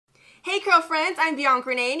curl friends, I'm Bianca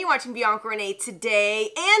Renee and you're watching Bianca Renee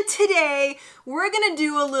Today. And today we're going to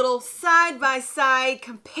do a little side-by-side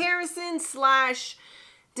comparison slash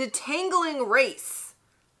detangling race.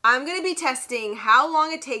 I'm going to be testing how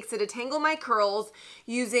long it takes to detangle my curls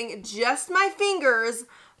using just my fingers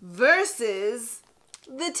versus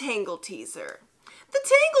the Tangle Teezer. The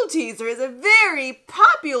Tangle Teezer is a very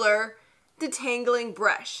popular detangling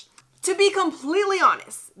brush. To be completely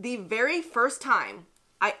honest, the very first time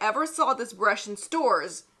I ever saw this brush in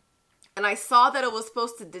stores and I saw that it was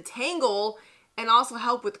supposed to detangle and also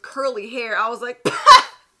help with curly hair, I was like,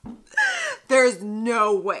 there's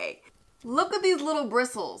no way. Look at these little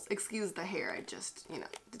bristles. Excuse the hair, I just,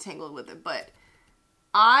 detangled with it. But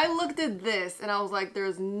I looked at this and I was like,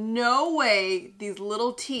 there's no way these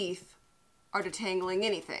little teeth are detangling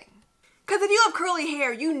anything. Because if you have curly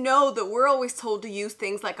hair, you know that we're always told to use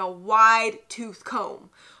things like a wide tooth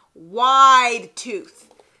comb. Wide tooth.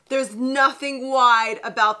 There's nothing wide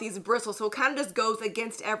about these bristles, so it kind of just goes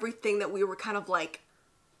against everything that we were kind of like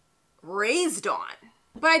raised on.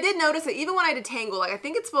 But I did notice that even when I detangle, like I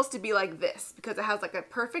think it's supposed to be like this because it has like a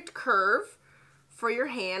perfect curve for your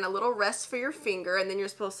hand, a little rest for your finger, and then you're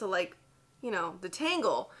supposed to like,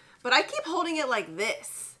 detangle. But I keep holding it like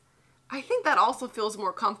this. I think that also feels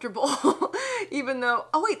more comfortable, even though,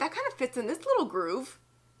 oh wait, that kind of fits in this little groove.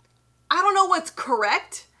 I don't know what's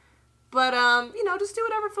correct, but just do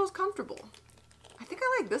whatever feels comfortable. I think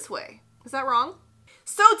I like this way. Is that wrong?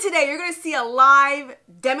 So today you're gonna see a live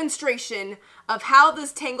demonstration of how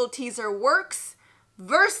this Tangle Teezer works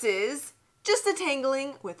versus just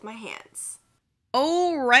detangling with my hands.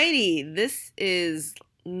 Alrighty, this is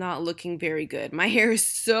not looking very good. My hair is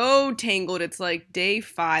so tangled. It's like day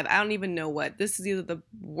 5. I don't even know what. This is either the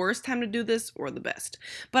worst time to do this or the best.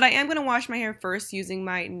 But I am going to wash my hair first using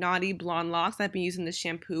my Naughty Blonde Locks. I've been using this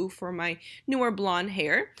shampoo for my newer blonde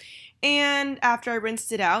hair. And after I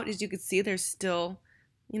rinsed it out, as you can see, there's still,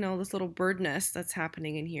 this little bird nest that's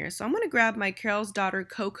happening in here. So I'm going to grab my Carol's Daughter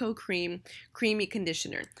Cocoa Cream Creamy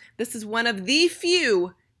Conditioner. This is one of the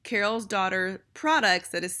few Carol's Daughter products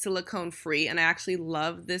that is silicone free, and I actually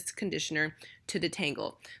love this conditioner to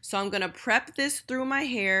detangle. So I'm going to prep this through my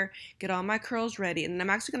hair, get all my curls ready, and then I'm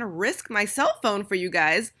actually going to risk my cell phone for you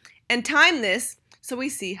guys and time this so we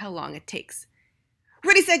see how long it takes.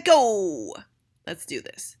 Ready, set, go! Let's do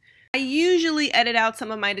this. I usually edit out some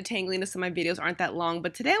of my detangling so my videos aren't that long,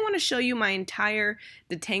 but today I want to show you my entire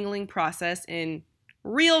detangling process in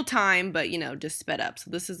real time, but just sped up. So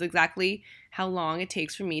this is exactly how long it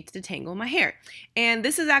takes for me to detangle my hair. And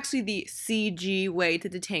this is actually the CG way to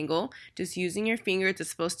detangle, just using your fingers. It's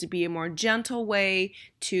supposed to be a more gentle way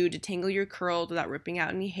to detangle your curls without ripping out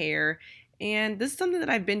any hair. And this is something that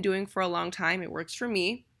I've been doing for a long time. It works for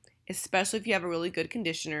me, especially if you have a really good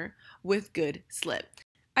conditioner with good slip.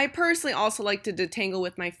 I personally also like to detangle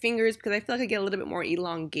with my fingers because I feel like I get a little bit more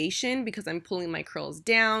elongation because I'm pulling my curls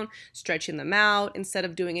down, stretching them out, instead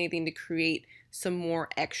of doing anything to create some more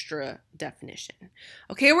extra definition.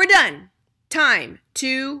 Okay, we're done. Time,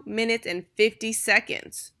 2 minutes and 50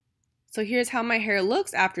 seconds. So here's how my hair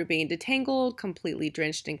looks after being detangled, completely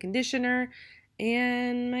drenched in conditioner,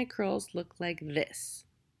 and my curls look like this.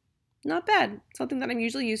 Not bad. Something that I'm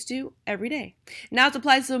usually used to every day. Now let's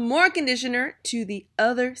apply some more conditioner to the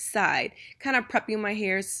other side. Kind of prepping my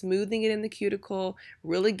hair, smoothing it in the cuticle,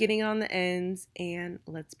 really getting it on the ends, and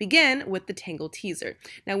let's begin with the Tangle Teezer.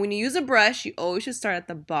 Now when you use a brush, you always should start at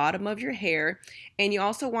the bottom of your hair, and you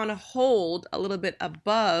also want to hold a little bit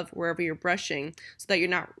above wherever you're brushing so that you're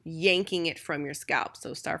not yanking it from your scalp.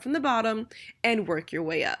 So start from the bottom and work your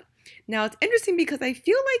way up. Now it's interesting because I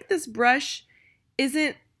feel like this brush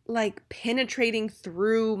isn't like penetrating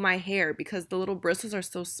through my hair because the little bristles are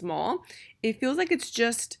so small. It feels like it's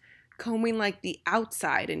just combing like the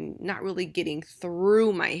outside and not really getting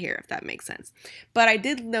through my hair, if that makes sense. But I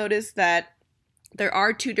did notice that there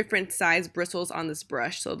are 2 different size bristles on this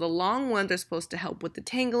brush. So the long ones are supposed to help with the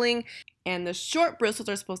tangling, and the short bristles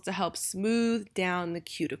are supposed to help smooth down the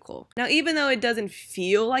cuticle. Now, even though it doesn't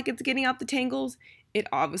feel like it's getting out the tangles, it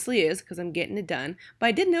obviously is because I'm getting it done. But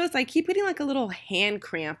I did notice I keep hitting like a little hand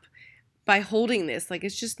cramp by holding this. Like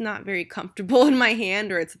it's just not very comfortable in my hand,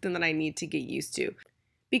 or it's something that I need to get used to.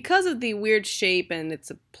 Because of the weird shape and it's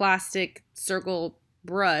a plastic circle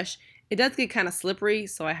brush, it does get kind of slippery,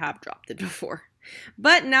 so I have dropped it before.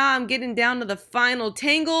 But now I'm getting down to the final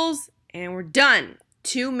tangles and we're done.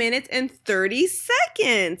 2 minutes and 30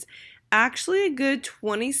 seconds. Actually a good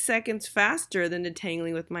 20 seconds faster than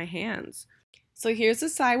detangling with my hands. So here's the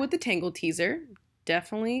side with the Tangle Teezer,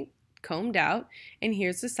 definitely combed out, and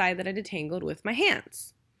here's the side that I detangled with my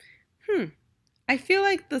hands. I feel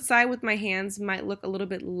like the side with my hands might look a little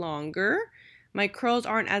bit longer. My curls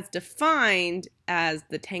aren't as defined as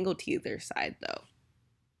the Tangle Teezer side though.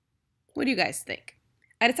 What do you guys think?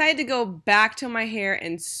 I decided to go back to my hair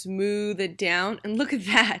and smooth it down, and look at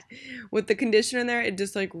that. With the conditioner in there, it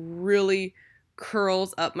just like really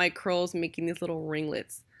curls up my curls, making these little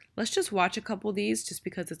ringlets. Let's just watch a couple of these just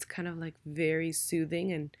because it's kind of like very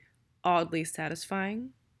soothing and oddly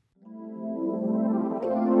satisfying.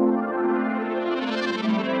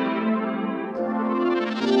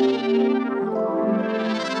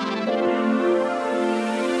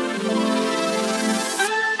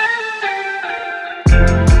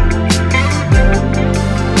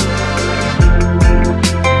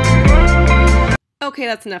 Okay,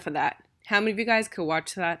 that's enough of that. How many of you guys could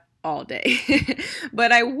watch that all day?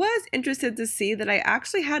 But I was interested to see that I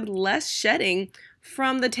actually had less shedding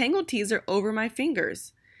from the Tangle Teezer over my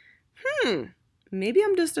fingers. Maybe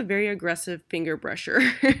I'm just a very aggressive finger brusher.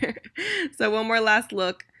 So one more last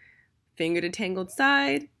look. Finger detangled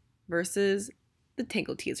side versus the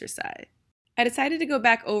Tangle Teezer side. I decided to go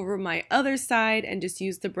back over my other side and just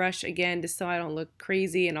use the brush again just so I don't look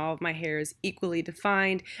crazy and all of my hair is equally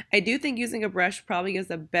defined. I do think using a brush probably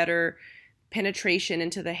gives a better penetration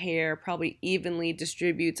into the hair, probably evenly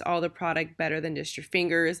distributes all the product better than just your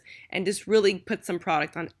fingers, and just really puts some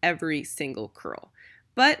product on every single curl.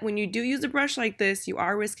 But when you do use a brush like this, you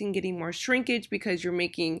are risking getting more shrinkage because you're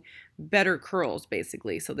making better curls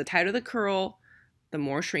basically. So the tighter the curl, the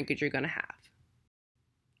more shrinkage you're going to have.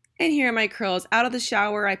 And here are my curls out of the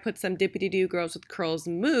shower. I put some Dippity-Doo Girls with Curls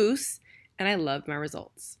mousse, and I loved my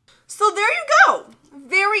results. So there you go.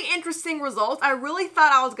 Very interesting results. I really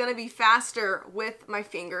thought I was going to be faster with my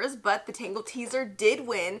fingers, but the Tangle Teezer did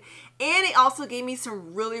win, and it also gave me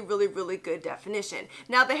some really good definition.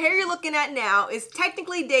 Now, the hair you're looking at now is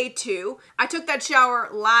technically day 2. I took that shower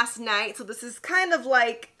last night, so this is kind of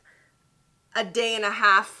like a day and a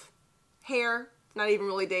half hair, not even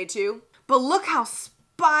really day 2. But look how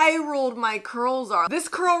spiraled my curls are. This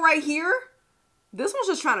curl right here, this one's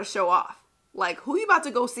just trying to show off. Like, who you about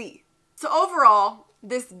to go see? So overall,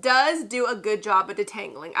 this does do a good job at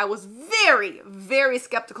detangling. I was very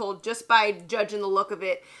skeptical just by judging the look of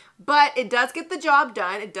it, but it does get the job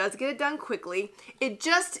done. It does get it done quickly. It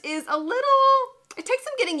just is a little, it takes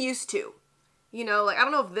some getting used to. You know, like, I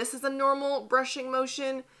don't know if this is a normal brushing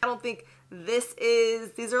motion. I don't think this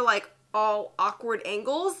is. These are like all awkward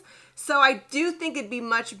angles. So I do think it'd be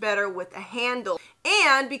much better with a handle.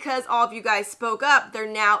 And because all of you guys spoke up, there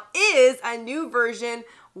now is a new version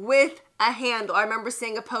with a handle. I remember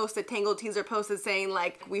seeing a post that Tangle Teezer posted saying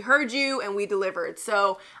like, we heard you and we delivered.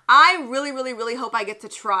 So I really hope I get to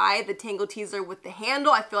try the Tangle Teezer with the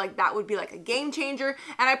handle. I feel like that would be like a game changer,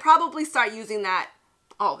 and I probably start using that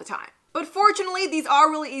all the time. But fortunately, these are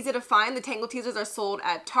really easy to find. The Tangle Teezers are sold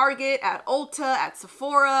at Target, at Ulta, at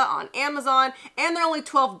Sephora, on Amazon, and they're only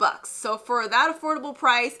 12 bucks. So for that affordable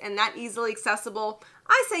price and that easily accessible,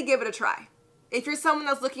 I say give it a try. If you're someone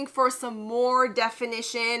that's looking for some more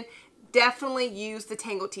definition, definitely use the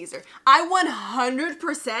Tangle Teezer. I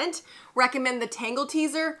 100% recommend the Tangle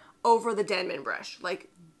Teezer over the Denman brush. Like,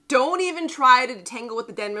 don't even try to detangle with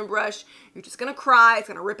the Denman brush. You're just gonna cry, it's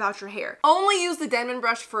gonna rip out your hair. Only use the Denman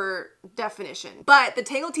brush for definition. But the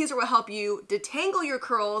Tangle Teezer will help you detangle your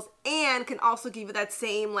curls and can also give you that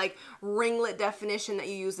same like ringlet definition that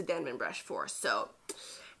you use the Denman brush for. So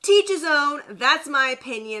teach his own, that's my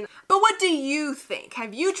opinion. But what do you think?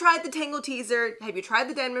 Have you tried the Tangle Teezer? Have you tried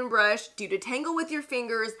the Denman brush? Do you detangle with your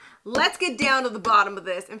fingers? Let's get down to the bottom of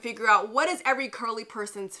this and figure out what is every curly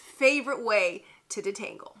person's favorite way to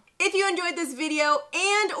detangle. If you enjoyed this video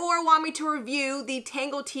and or want me to review the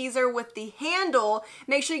Tangle Teezer with the handle,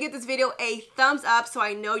 make sure you give this video a thumbs up so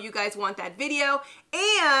I know you guys want that video.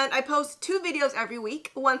 And I post 2 videos every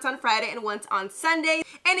week, once on Friday and once on Sunday.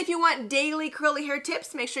 And if you want daily curly hair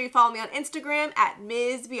tips, make sure you follow me on Instagram at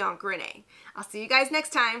Ms. BiancaRenee. I'll see you guys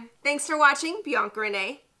next time. Thanks for watching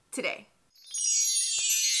BiancaRenee Today.